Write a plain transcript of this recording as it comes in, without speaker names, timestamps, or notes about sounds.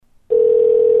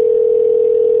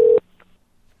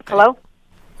Hello?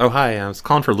 Oh, hi. I was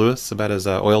calling for Lewis about his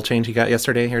oil change he got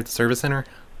yesterday here at the service center.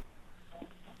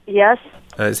 Yes?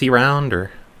 Is he around,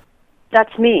 or?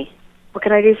 That's me. What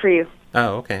can I do for you?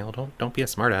 Oh, okay. Well, don't be a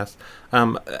smartass.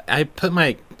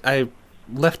 I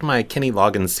left my Kenny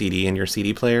Loggins CD in your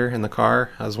CD player in the car.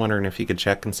 I was wondering if you could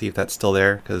check and see if that's still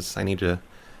there, because I need to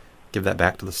give that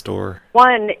back to the store.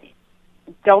 One,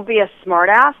 don't be a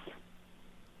smartass.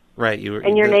 Right. You.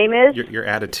 And your name is? Your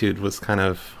attitude was kind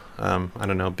of, I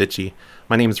don't know, bitchy.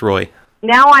 My name's Roy.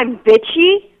 Now I'm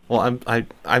bitchy? Well,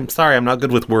 I'm sorry. I'm not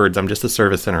good with words. I'm just a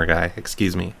service center guy.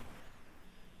 Excuse me.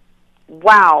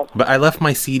 Wow. But I left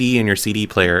my CD in your CD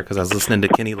player because I was listening to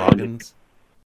Kenny Loggins.